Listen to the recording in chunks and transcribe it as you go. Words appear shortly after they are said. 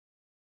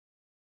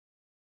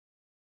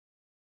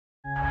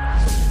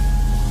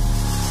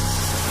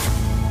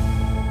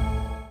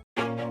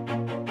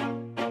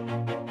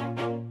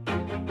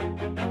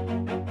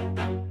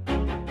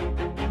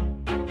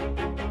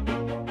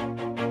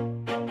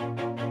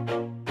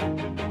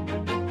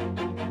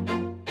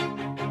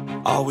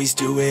Always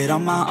do it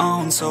on my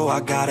own, so I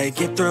gotta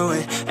get through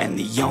it. And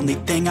the only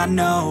thing I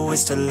know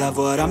is to love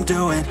what I'm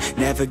doing.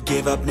 Never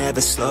give up,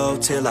 never slow,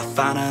 till I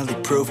finally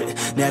prove it.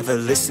 Never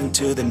listen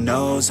to the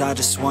no's, I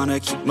just wanna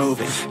keep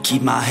moving.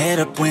 Keep my head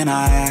up when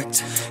I act,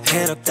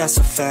 head up, that's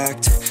a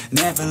fact.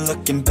 Never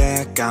looking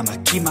back, I'ma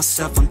keep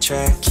myself on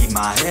track. Keep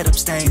my head up,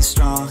 staying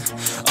strong,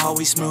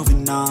 always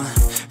moving on.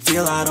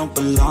 Feel I don't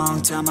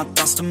belong, tell my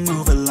thoughts to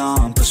move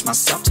along. Push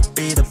myself to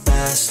be the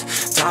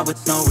best, die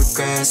with no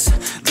regrets.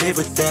 Live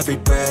with every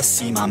breath,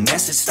 see my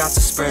message start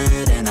to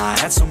spread. And I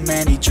had so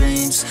many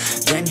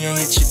dreams, then you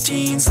hit your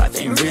teens. Life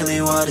ain't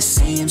really what it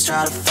seems,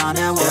 try to find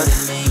out what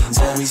it means.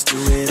 Always do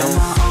it on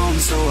my own,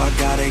 so I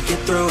gotta get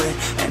through it.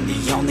 And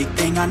the only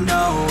thing I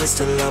know is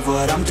to love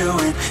what I'm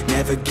doing.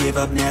 Never give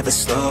up, never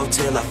slow,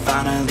 till I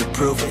finally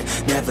prove it.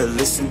 Never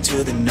listen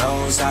to the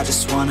no's, I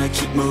just wanna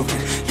keep moving.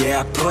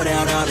 Yeah, I put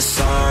out all this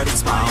art,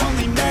 it's my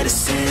only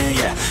medicine.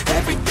 Yeah,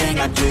 everything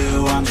I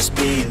do, I'm just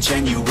being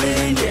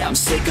genuine. Yeah, I'm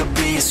sick of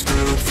being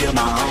screwed, feel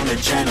my own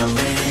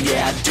adrenaline.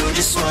 Yeah, I do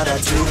just what I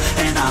do,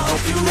 and I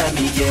hope you let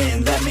me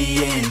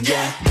in,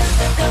 yeah.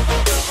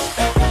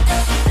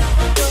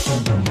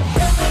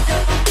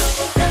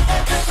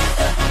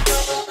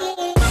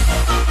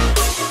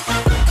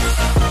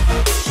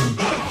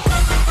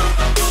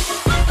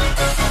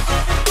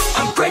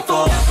 I'm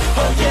grateful,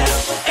 oh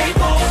yeah,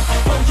 able,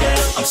 oh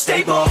yeah, I'm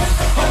stable,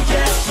 oh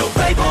yeah, no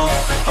label,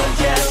 oh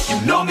yeah,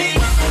 you know me,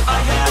 I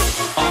have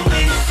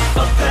only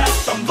a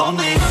path, I'm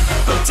lonely,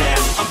 but damn,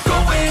 I'm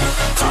going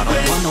to I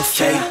don't want no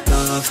fake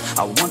love,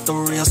 I want the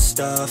real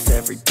stuff.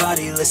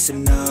 Everybody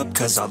listen up,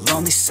 cause I'll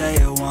only say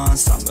it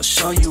once. I'm gonna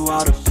show you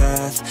all the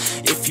path,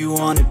 if you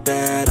want it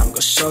bad. I'm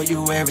gonna show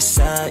you where it's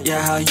at,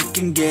 yeah, how you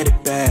can get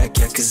it back.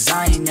 Yeah, cause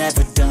I ain't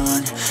never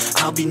done,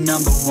 I'll be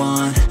number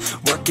one.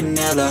 Working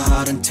hella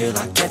hard until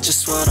I get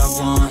just what I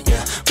want,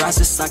 yeah.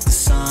 Rises like the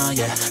sun,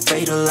 yeah,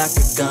 fatal like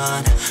a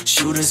gun.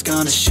 Shooters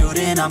gonna shoot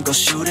and I'm gonna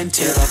shoot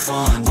until I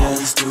won, yeah.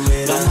 Always do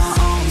it on my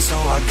own, so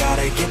I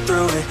gotta get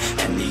through it.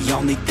 And the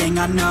only thing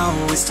I know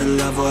is to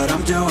love what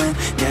I'm doing.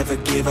 Never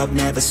give up,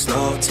 never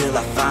slow, till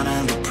I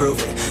finally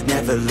prove it.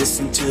 Never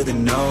listen to the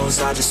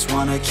no's, I just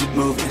wanna keep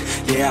moving.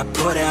 Yeah, I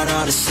put out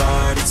all this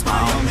art, it's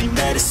my only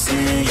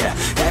medicine. Yeah,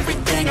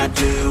 everything I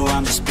do,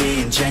 I'm just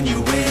being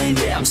genuine.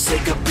 Yeah, I'm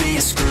sick of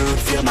being screwed,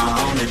 feel my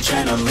own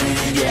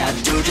adrenaline. Yeah, I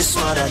do just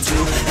what I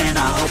do, and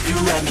I hope you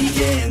let me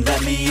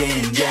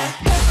in, yeah.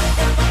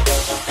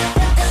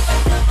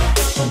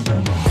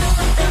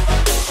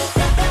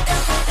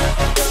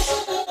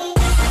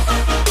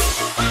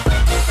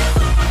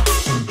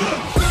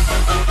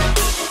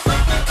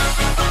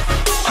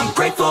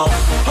 Grateful,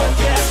 oh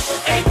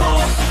yeah,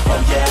 able,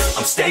 oh yeah,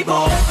 I'm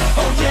stable,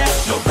 oh yeah,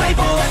 no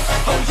label,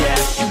 oh yeah,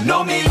 you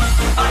know me,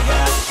 I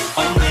have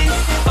only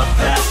a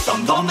path,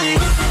 I'm lonely,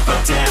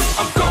 but damn,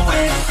 I'm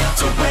going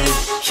to win,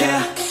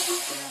 yeah.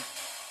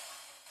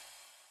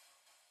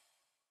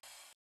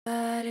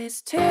 But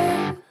it's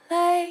too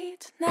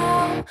late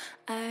now,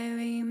 I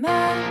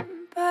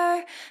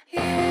remember you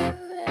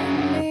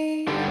and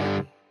me,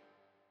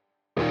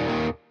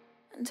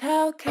 and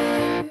how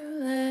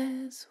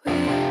careless we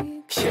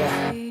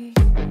yeah,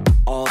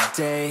 all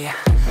day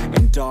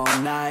and all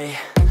night,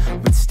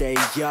 we'd stay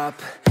up,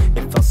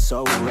 it felt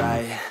so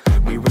right.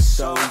 We were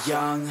so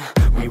young,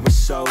 we were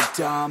so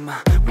dumb.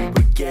 We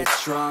would get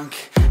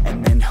drunk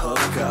and then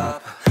hook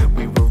up.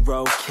 We were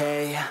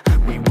okay,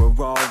 we were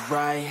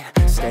alright,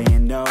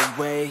 staying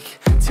awake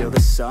till the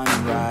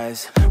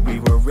sunrise. We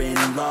were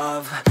in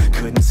love,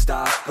 couldn't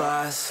stop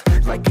us,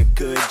 like a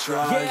good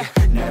drug, yeah.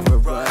 Never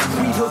run off.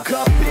 We hook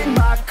up in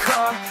my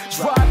car,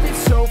 driving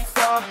so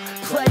far,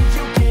 play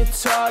you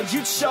guitar,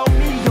 you'd show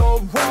me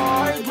your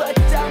art. Let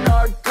down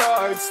our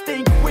guards,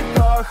 think with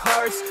our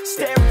hearts,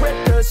 stare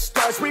at the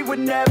stars, we were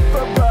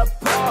never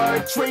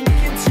apart.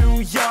 Drinking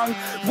too young,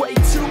 way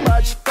too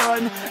much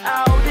fun,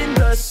 out in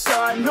the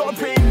sun,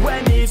 open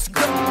when it's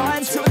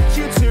gone. Took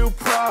you to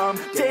prom,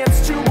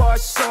 dance to our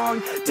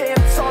song,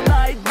 dance all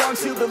night long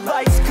till the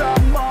lights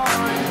come on.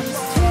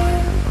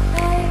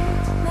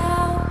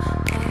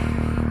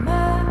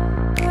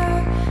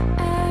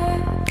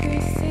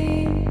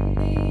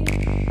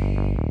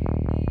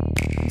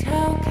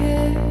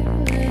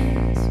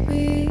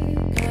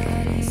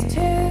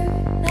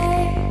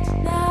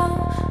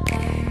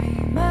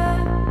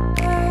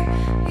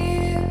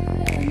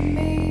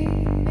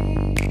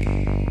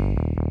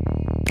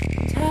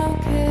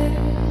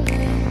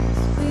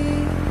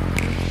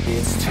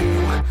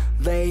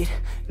 Late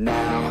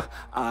now,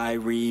 I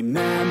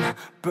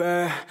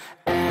remember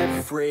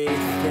everything,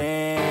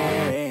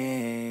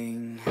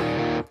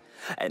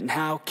 and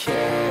how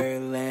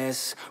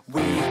careless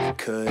we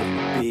could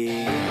be,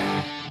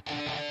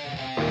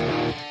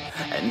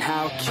 and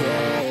how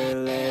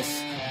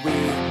careless we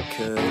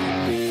could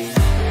be,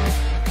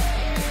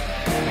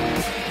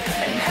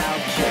 and how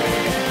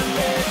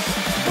careless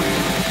we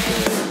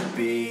could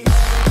be.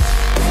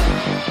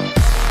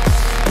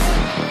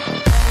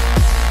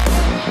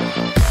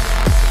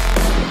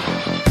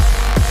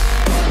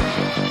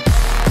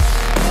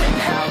 And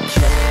how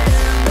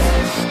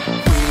careless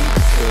we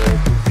could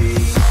be.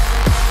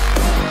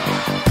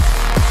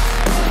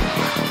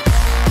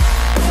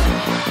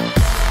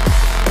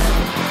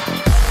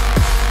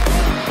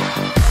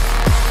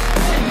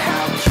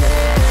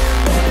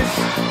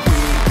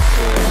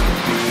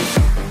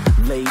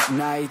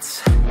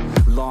 nights,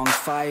 long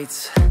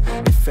fights,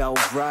 it felt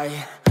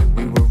right,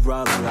 we were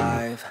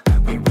alive.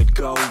 We would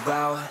go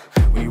out,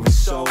 we were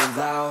so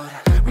loud,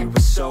 we were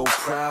so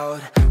proud,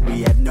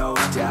 we had no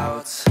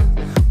doubts.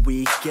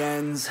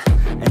 Weekends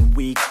and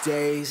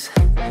weekdays,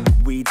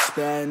 we'd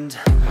spend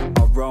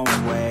our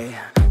own way.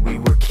 We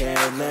were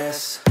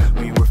careless,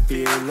 we were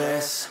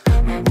fearless,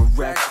 we were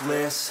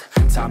reckless,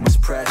 time was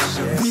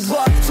precious. We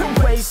loved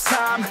to waste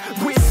time,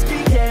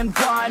 whiskey and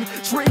wine,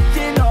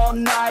 drinking all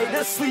night,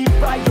 asleep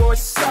by your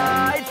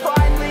side.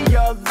 Finally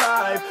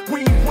alive,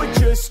 we would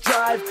just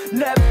drive,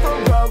 never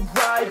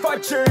arrive. Our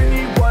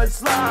journey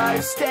was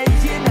live,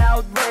 staying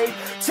out late,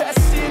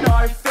 testing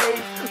our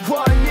fate,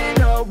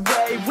 running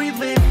away. We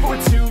live for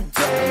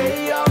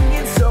today, young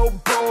and so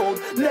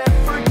bold,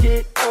 never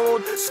get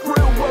old.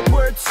 Screw what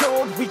we're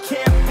told, we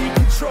can't be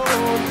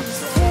controlled.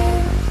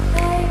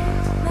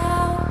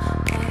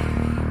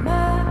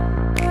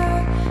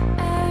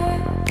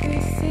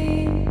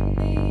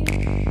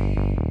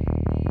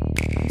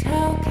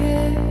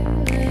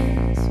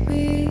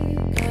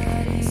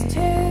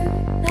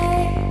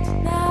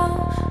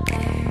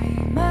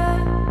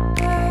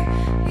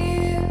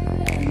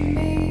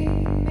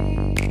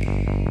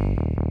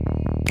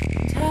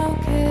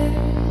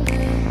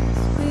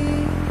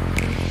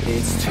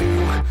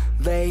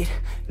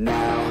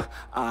 Now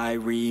I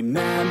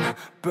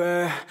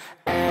remember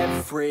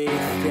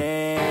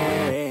everything,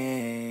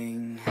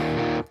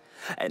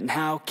 and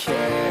how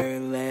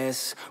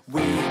careless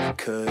we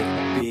could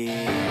be,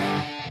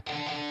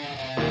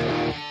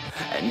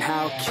 and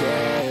how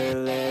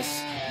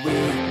careless we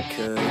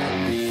could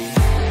be,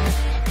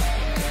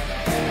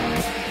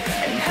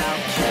 and how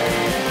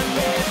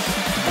careless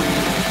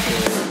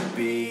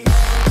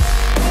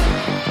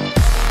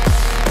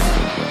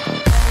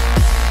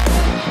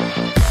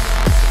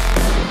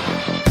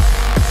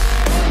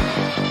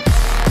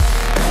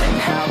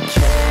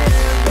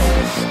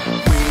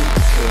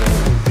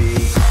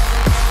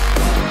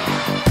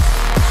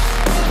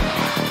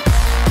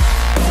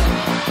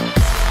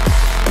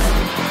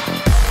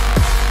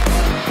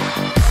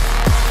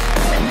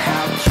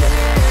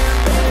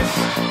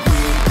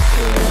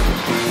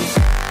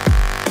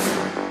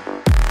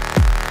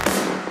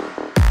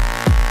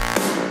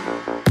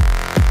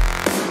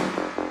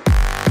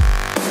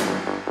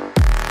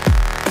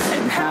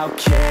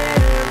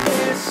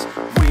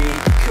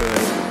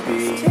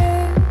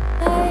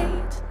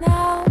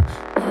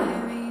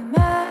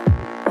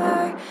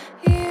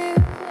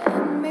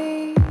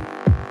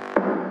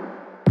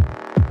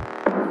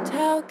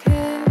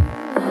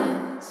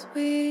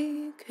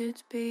we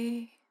could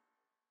be.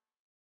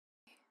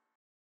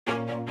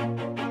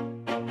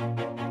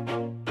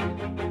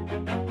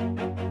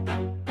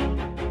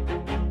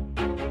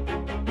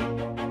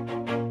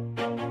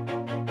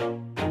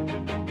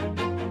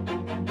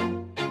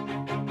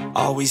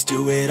 Always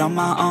do it on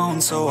my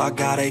own, so I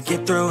gotta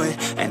get through it.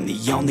 And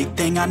the only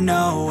thing I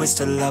know is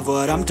to love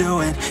what I'm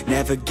doing.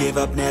 Never give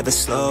up, never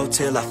slow,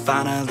 till I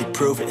finally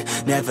prove it.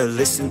 Never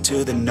listen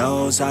to the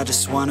no's, I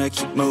just wanna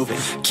keep moving.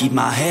 Keep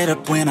my head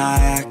up when I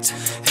act,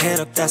 head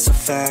up, that's a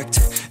fact.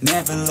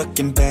 Never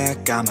looking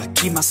back, I'ma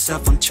keep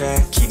myself on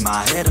track. Keep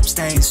my head up,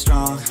 staying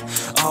strong,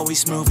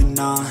 always moving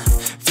on.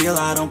 Feel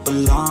I don't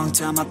belong,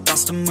 tell my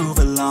thoughts to move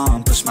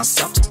along. Push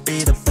myself to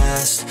be the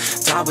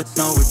best, die with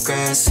no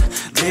regrets.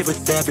 Live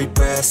with every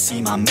breath,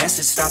 see my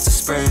message start to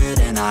spread.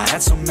 And I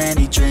had so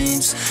many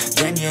dreams,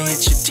 then you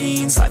hit your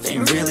teens. Life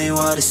ain't really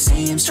what it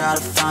seems, try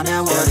to find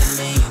out what it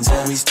means.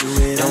 Always do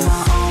it on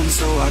my own,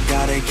 so I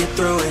gotta get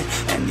through it.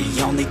 And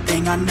the only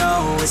thing I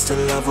know is to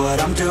love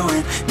what I'm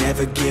doing.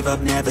 Never give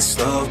up, never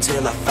slow,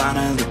 till I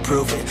finally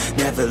prove it.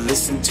 Never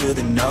listen to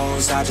the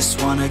no's, I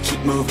just wanna keep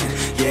moving.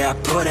 Yeah, I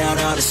put out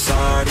all this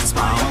art, it's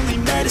my only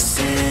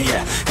medicine.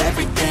 Yeah,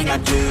 everything I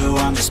do,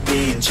 I'm just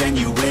being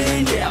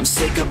genuine. Yeah, I'm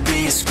sick of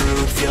being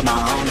screwed, feel my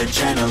own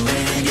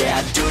adrenaline. Yeah,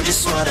 I do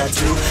just what I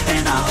do,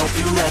 and I hope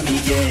you let me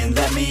in,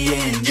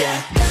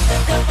 yeah.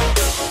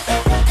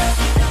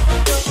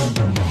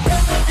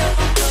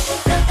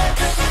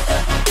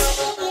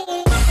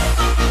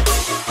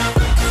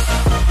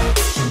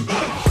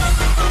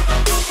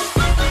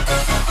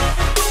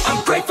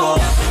 I'm grateful,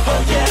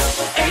 oh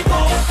yeah,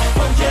 able,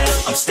 oh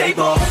yeah, I'm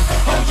stable,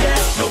 oh yeah,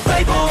 no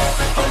label,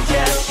 oh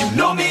yeah, you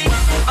know me,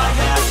 I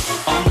have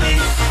only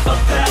a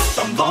path,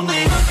 I'm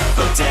lonely,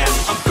 but damn,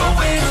 I'm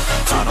going to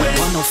I don't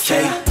want no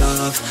fake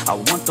love, I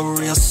want the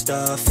real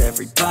stuff.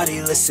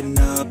 Everybody listen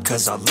up,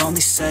 cause I'll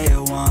only say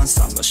it once.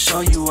 I'm gonna show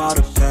you all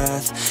the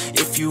path,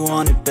 if you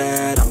want it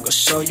bad. I'm gonna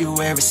show you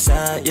where it's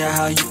at, yeah,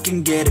 how you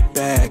can get it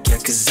back. Yeah,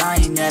 cause I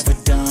ain't never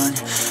done,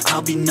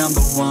 I'll be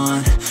number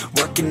one.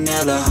 Working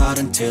hella hard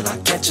until I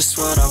get just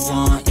what I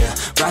want, yeah.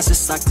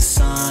 Rises like the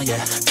sun,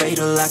 yeah,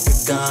 fatal like a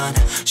gun.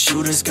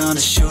 Shooters gonna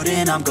shoot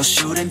and I'm gonna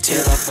shoot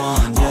until I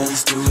won, yeah.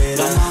 Always do it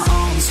on my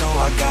own, so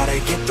I gotta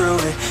get through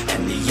it.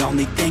 And the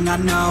only thing I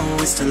know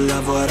is to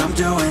love what I'm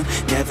doing.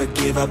 Never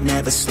give up,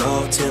 never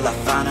slow, till I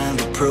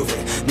finally prove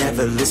it.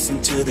 Never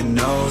listen to the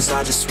no's,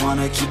 I just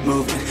wanna keep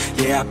moving.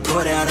 Yeah, I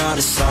put out all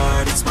this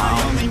art, it's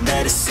my only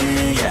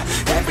medicine. Yeah,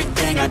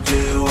 everything I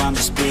do, I'm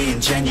just being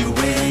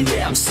genuine.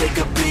 Yeah, I'm sick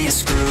of being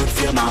screwed,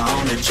 feel my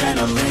own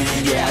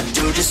adrenaline. Yeah, I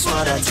do just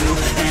what I do,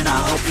 and I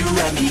hope you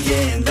let me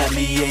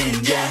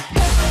in, yeah.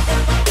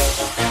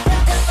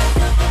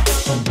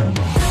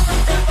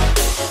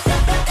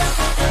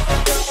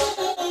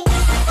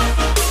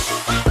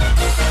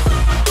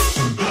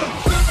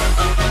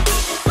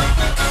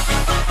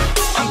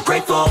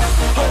 Grateful,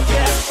 oh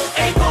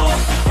yeah, able,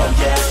 oh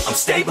yeah, I'm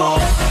stable,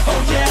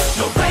 oh yeah,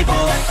 no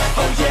label,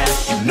 oh yeah,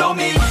 you know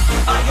me,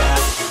 I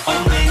have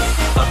only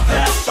a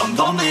path, I'm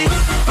lonely,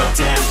 but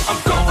damn,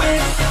 I'm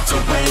going to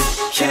win,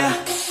 yeah.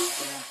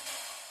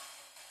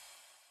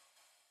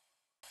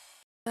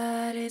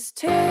 But it's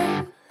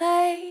too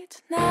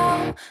late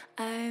now,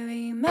 I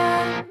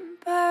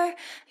remember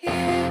you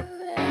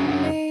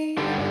and me,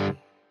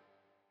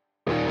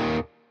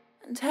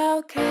 and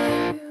how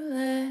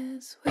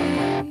careless we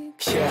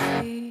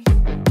yeah.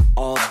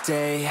 All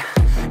day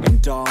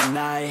and all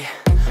night,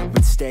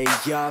 we'd stay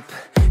up,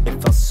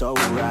 it felt so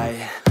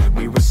right.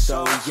 We were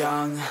so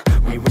young,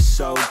 we were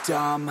so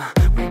dumb.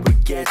 We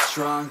would get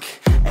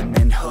drunk and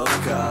then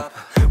hook up.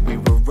 We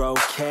were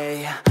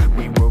okay,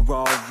 we were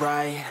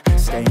alright,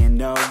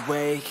 staying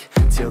awake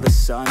till the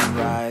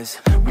sunrise.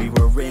 We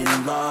were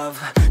in love,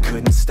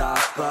 couldn't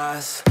stop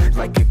us,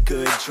 like a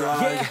good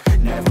drug, yeah.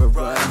 Never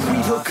run off.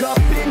 We hook up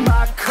in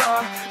my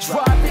car,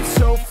 driving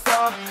so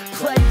far,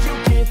 play you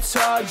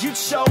guitar, you'd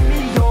show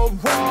me your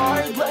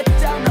art, let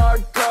down our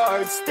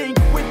guards, think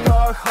with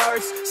our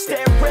hearts,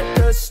 stare at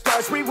the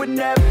stars, we were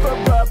never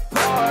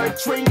apart,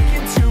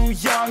 drinking too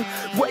young,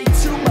 way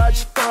too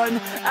much fun,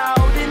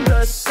 out in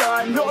the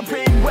sun, or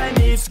rain when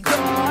it's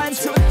gone,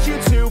 took you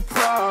to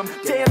prom,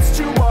 dance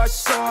to our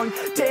song,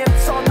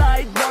 dance all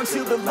night long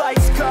till the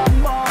lights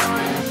come on.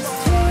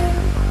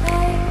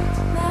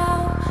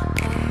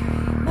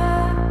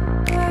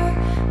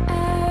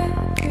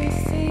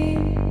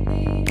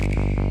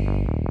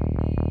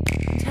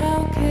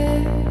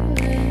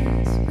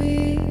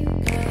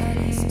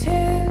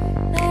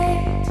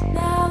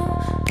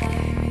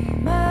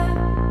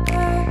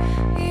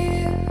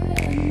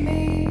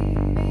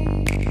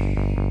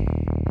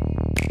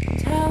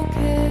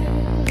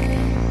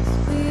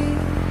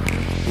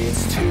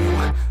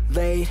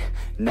 Late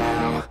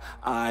now,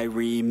 I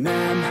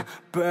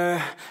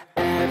remember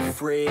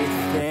everything,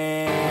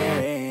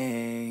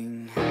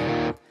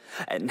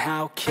 and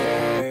how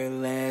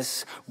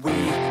careless we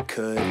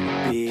could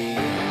be,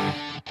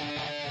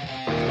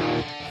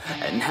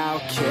 and how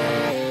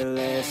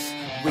careless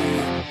we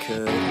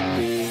could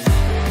be,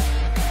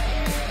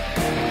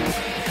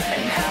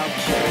 and how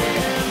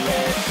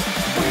careless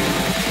we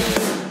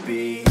could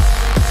be.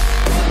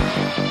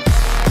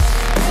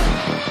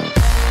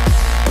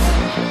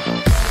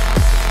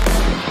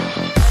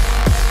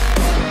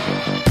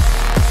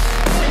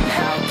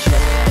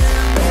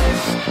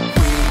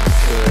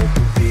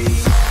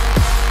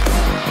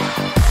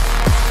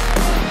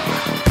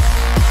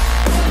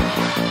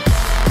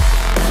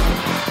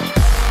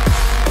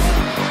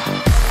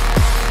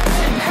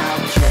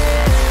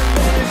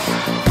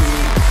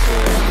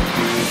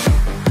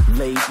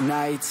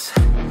 Nights,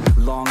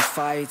 long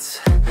fights,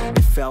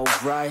 it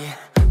felt right,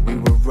 we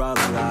were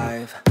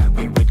alive.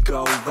 We would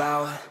go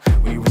out,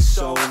 we were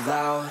so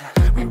loud,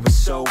 we were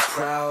so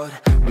proud,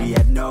 we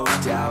had no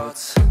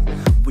doubts.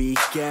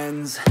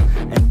 Weekends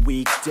and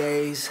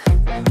weekdays,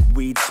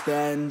 we'd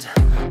spend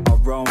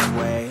our own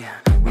way.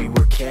 We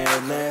were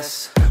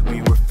careless,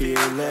 we were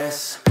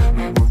fearless,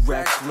 we were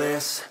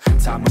reckless,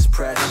 time was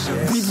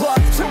precious. We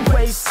loved to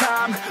waste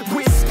time,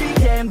 whiskey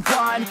and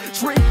wine,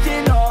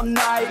 drinking all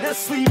night,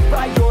 asleep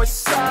by your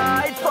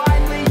side,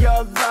 finally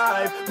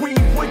alive. We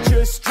would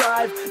just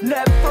drive,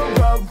 never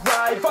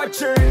arrive, our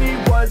journey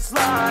was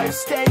live,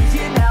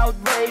 staying out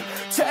late,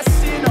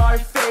 testing our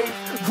fate,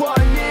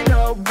 running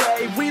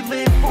away. We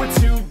live for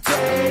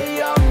today,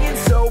 young and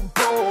so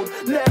bold,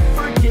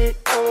 never get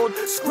old,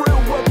 screw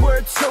what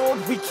we're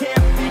told, we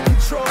can't be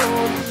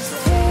controlled.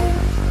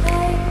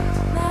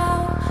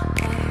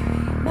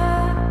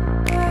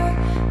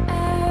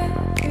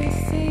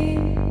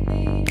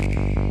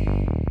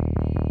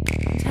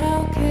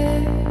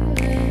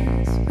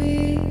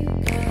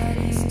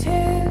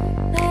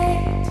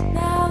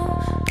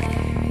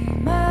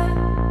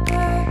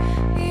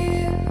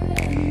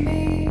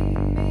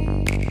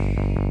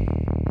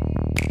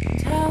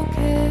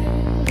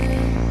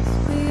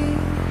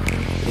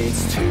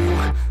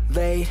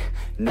 Late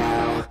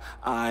now,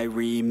 I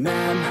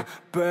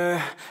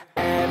remember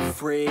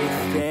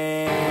everything,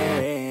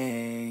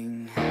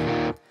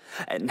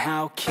 and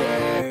how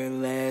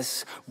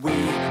careless we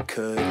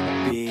could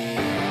be,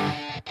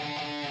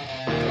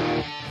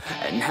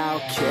 and how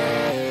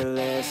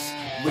careless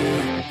we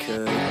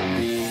could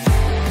be,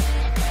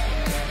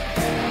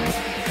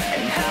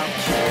 and how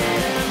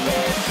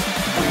careless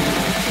we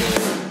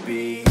could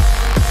be.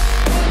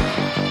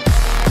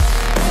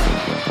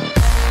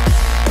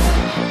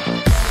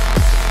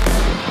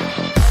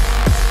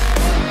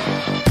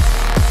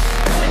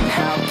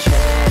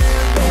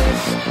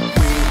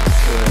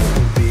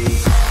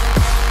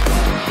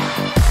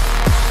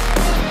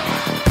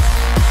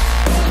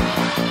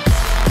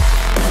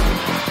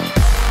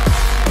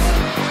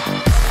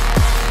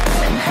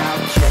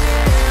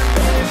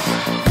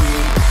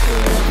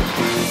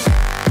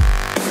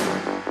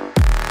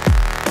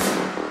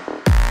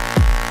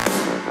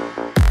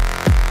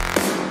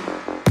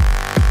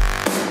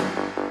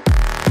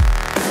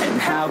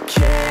 how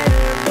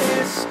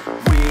careless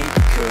we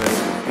could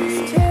be.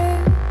 It's too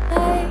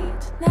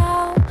late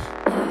now,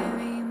 I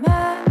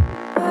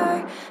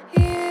remember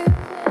you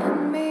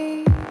and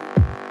me,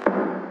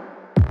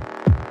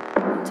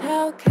 and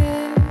how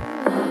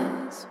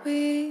careless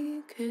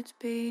we could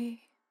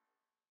be.